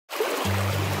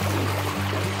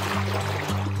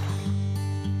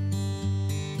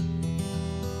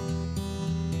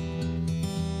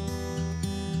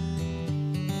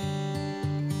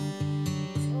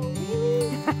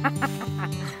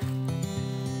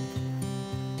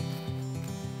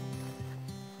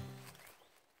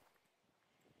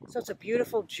So it's a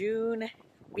beautiful June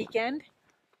weekend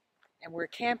and we're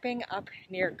camping up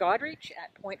near Goderich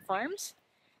at Point Farms.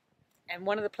 And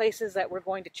one of the places that we're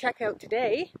going to check out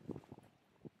today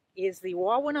is the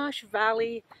Wawanosh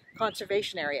Valley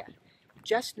Conservation Area,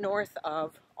 just north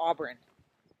of Auburn.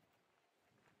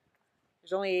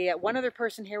 There's only one other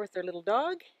person here with their little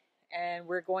dog, and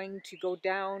we're going to go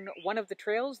down one of the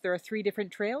trails. There are 3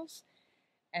 different trails,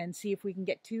 and see if we can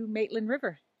get to Maitland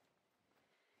River.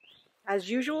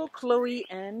 As usual, Chloe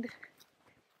and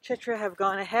Chitra have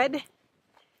gone ahead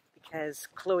because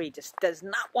Chloe just does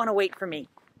not want to wait for me.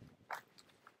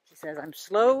 She says I'm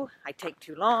slow, I take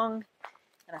too long,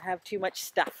 and I have too much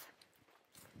stuff.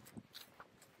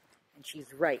 And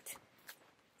she's right.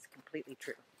 It's completely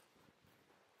true.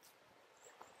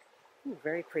 Ooh,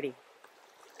 very pretty.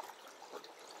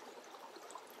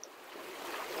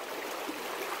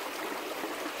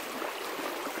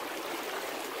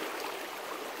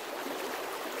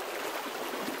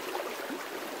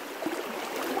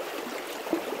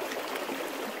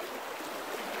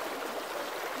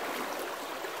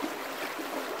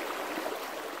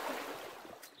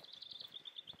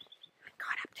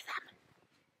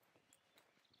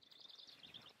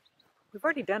 We've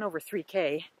already done over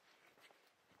 3K.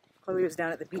 Chloe was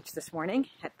down at the beach this morning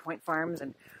at Point Farms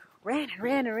and ran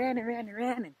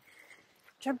and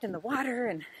jumped in the water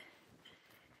and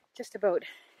just about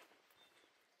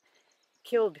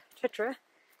killed Chitra.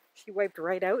 She wiped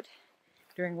right out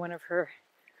during one of her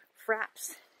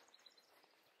fraps.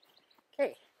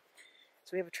 Okay,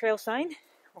 so we have a trail sign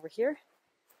over here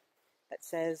that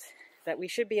says that we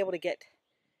should be able to get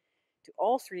to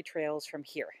all 3 trails from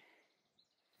here.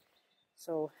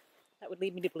 So that would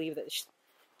lead me to believe that it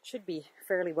should be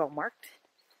fairly well marked.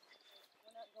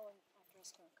 We're not going off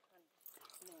restaurant.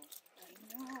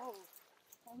 No. I know.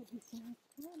 That would be so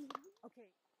funny. Okay.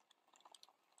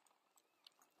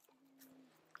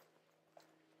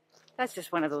 That's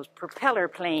just one of those propeller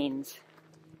planes.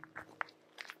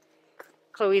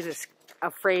 Chloe's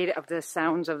afraid of the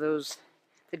sounds of the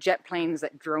jet planes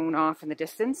that drone off in the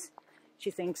distance. She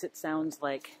thinks it sounds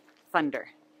like thunder,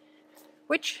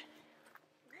 which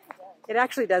it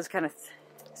actually does kind of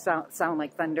sound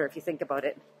like thunder if you think about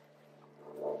it.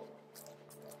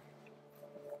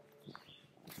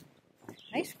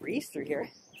 Nice breeze through here.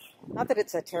 Not that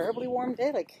it's a terribly warm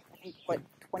day, like I think what,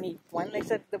 21 they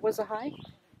said that was a high.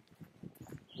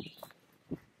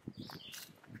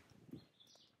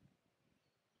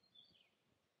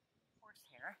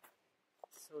 Horsehair.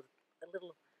 So the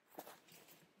little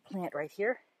plant right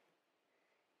here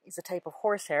is a type of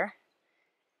horsehair.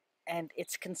 And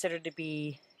it's considered to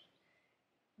be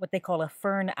what they call a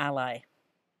fern ally.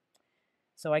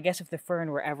 So I guess if the fern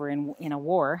were ever in a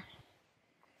war,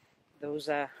 those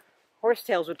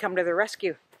horsetails would come to their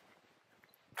rescue.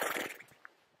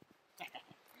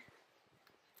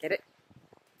 Get it?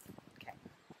 Okay.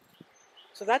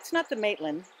 So that's not the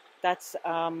Maitland. That's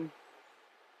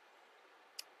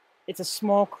it's a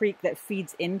small creek that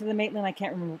feeds into the Maitland. I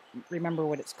can't remember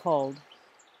what it's called.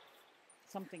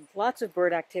 Something. Lots of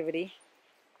bird activity.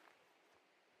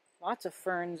 Lots of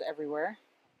ferns everywhere.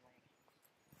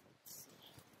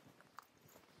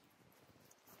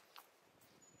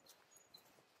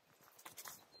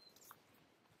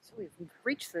 So we've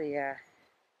reached the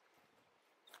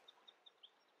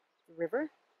river.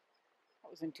 That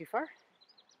wasn't too far.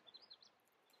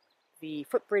 The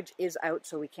footbridge is out,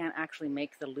 so we can't actually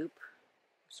make the loop.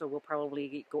 So we'll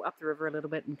probably go up the river a little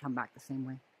bit and come back the same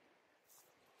way.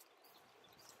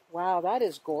 Wow, that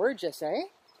is gorgeous, eh?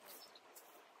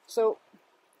 So,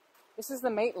 this is the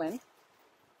Maitland.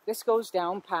 This goes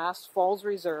down past Falls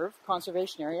Reserve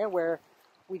Conservation Area where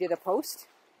we did a post.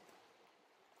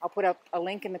 I'll put up a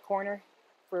link in the corner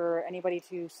for anybody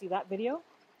to see that video.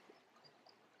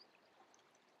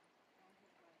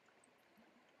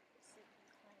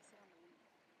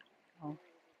 Oh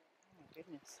my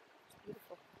goodness, it's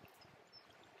beautiful.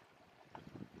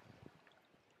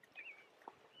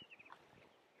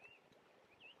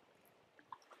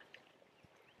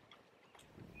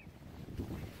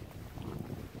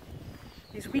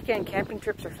 These weekend camping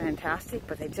trips are fantastic,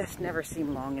 but they just never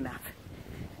seem long enough.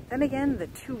 Then again, the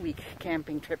 2-week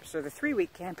camping trips or the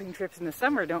 3-week camping trips in the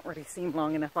summer don't really seem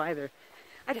long enough either.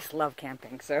 I just love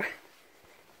camping, so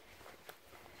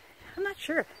I'm not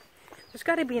sure. There's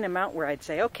got to be an amount where I'd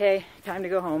say, okay, time to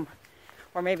go home.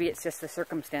 Or maybe it's just the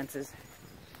circumstances.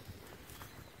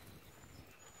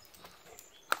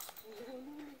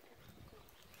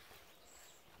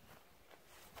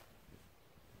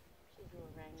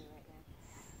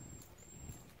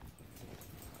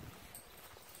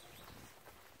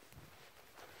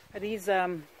 Are these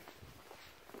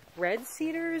red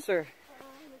cedars or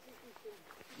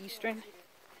eastern?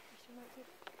 Eastern white cedar?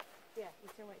 Yeah,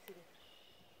 eastern white cedar.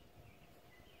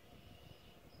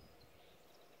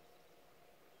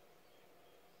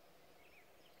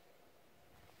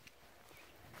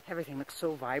 Everything looks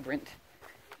so vibrant.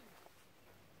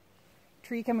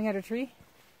 Tree coming out of tree?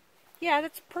 Yeah,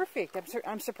 that's perfect.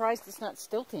 I'm surprised it's not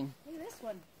stilting. Look at this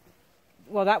one.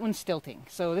 Well, that one's stilting.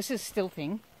 So this is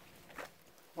stilting.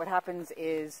 What happens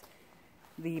is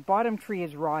the bottom tree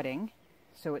is rotting,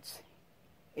 so it's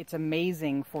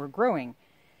amazing for growing.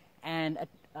 And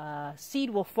a seed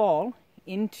will fall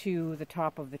into the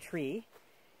top of the tree,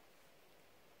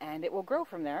 and it will grow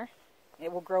from there.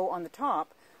 It will grow on the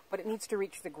top, but it needs to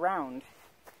reach the ground.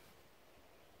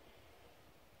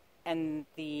 And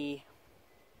the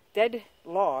dead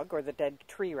log, or the dead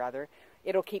tree rather,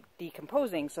 it'll keep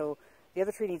decomposing, so the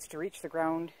other tree needs to reach the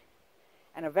ground,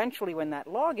 and eventually when that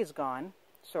log is gone,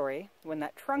 when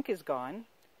that trunk is gone,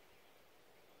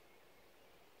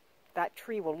 that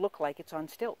tree will look like it's on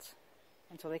stilts.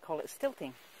 And so they call it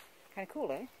stilting. Kind of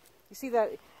cool, eh? You see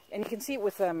that, and you can see it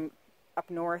with up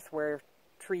north where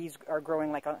trees are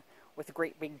growing like with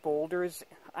great big boulders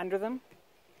under them,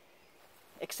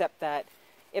 except that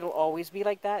it'll always be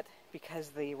like that because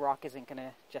the rock isn't going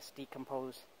to just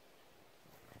decompose.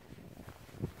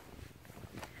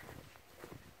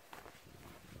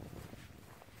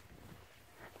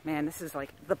 Man, this is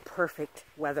like the perfect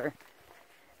weather.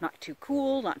 Not too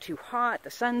cool, not too hot,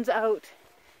 the sun's out.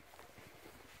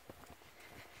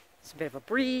 It's a bit of a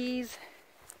breeze.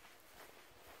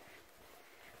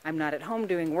 I'm not at home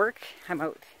doing work. I'm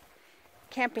out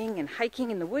camping and hiking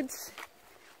in the woods,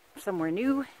 somewhere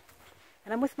new,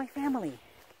 and I'm with my family.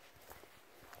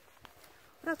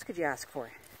 What else could you ask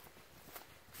for?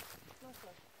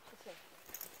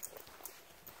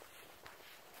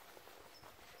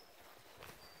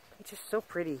 It's just so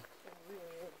pretty.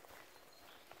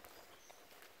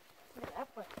 Look at that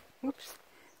one. Oops.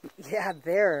 Yeah,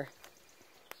 there.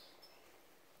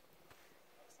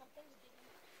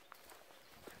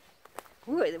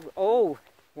 Ooh, oh,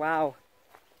 wow.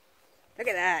 Look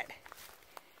at that.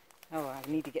 Oh, I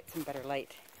need to get some better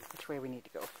light. Which way we need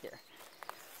to go here?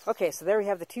 Okay, so there we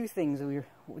have the two things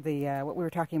what we were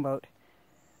talking about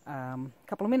a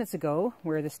couple of minutes ago,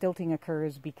 where the stilting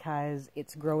occurs because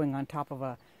it's growing on top of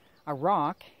a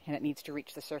rock and it needs to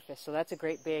reach the surface. So that's a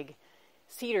great big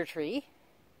cedar tree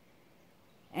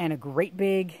and a great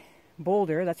big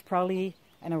boulder. That's probably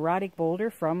an erratic boulder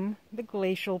from the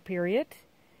glacial period.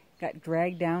 Got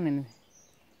dragged down and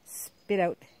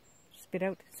spat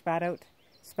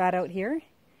out here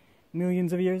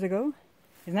millions of years ago.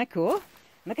 Isn't that cool?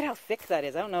 Look at how thick that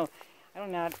is. I'm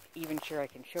not even sure I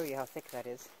can show you how thick that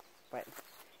is, but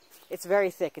it's very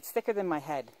thick. It's thicker than my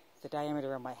head, the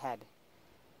diameter of my head.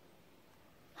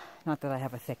 Not that I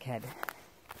have a thick head.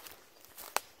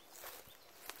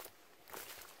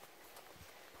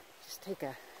 Just take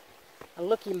a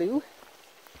looky-loo.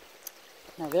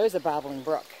 Now there's a babbling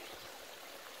brook.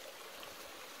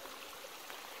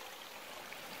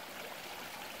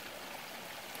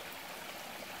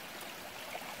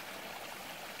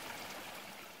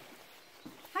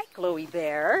 Hi, Chloe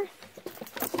Bear.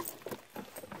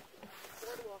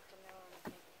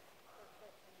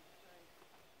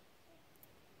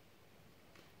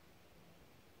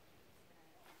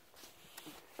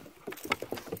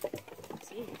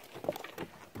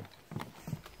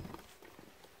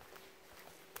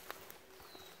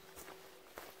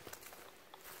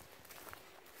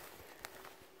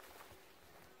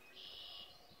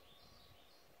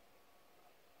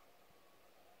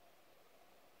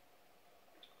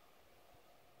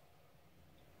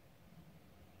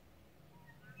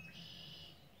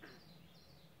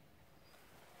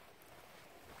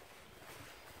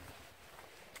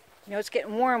 You know, it's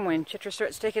getting warm when Chitra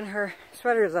starts taking her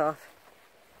sweaters off.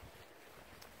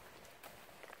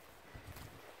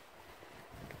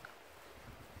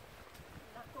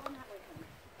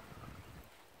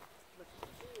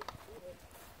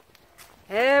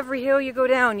 Every hill you go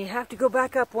down, you have to go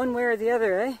back up one way or the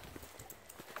other, eh?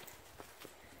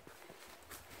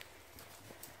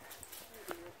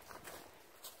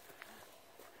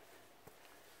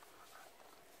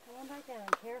 Come on back down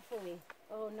carefully.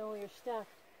 Oh no, you're stuck.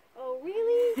 Oh,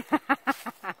 really?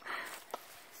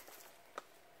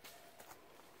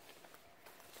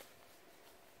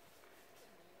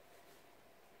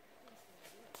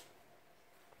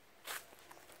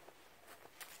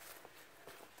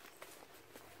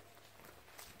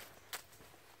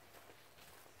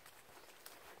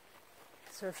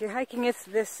 So if you're hiking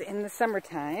this in the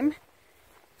summertime,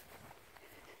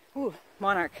 ooh,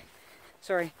 monarch,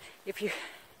 sorry, if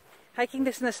Hiking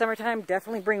this in the summertime,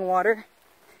 definitely bring water.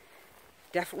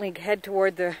 Definitely head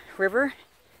toward the river.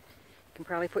 You can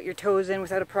probably put your toes in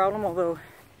without a problem, although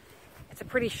it's a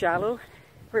pretty shallow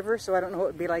river, so I don't know what it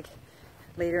would be like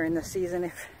later in the season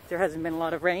if there hasn't been a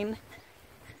lot of rain.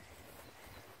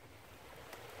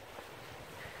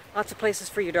 Lots of places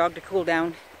for your dog to cool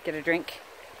down, get a drink.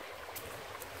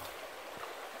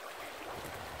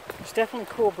 There's definitely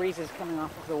cool breezes coming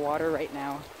off of the water right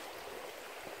now.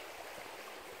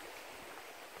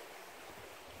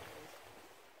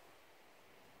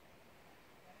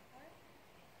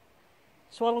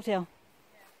 Swallowtail.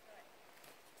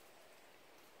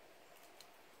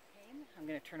 I'm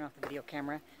going to turn off the video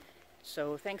camera.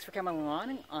 So thanks for coming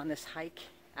along on this hike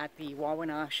at the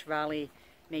Wawanosh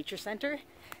Nature Centre,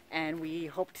 and we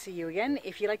hope to see you again.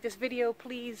 If you like this video,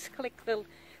 please click the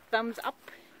thumbs up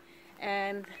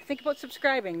and think about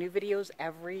subscribing. New videos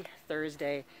every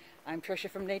Thursday. I'm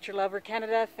Tricia from Nature Lover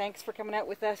Canada. Thanks for coming out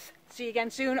with us. See you again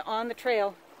soon on the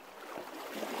trail.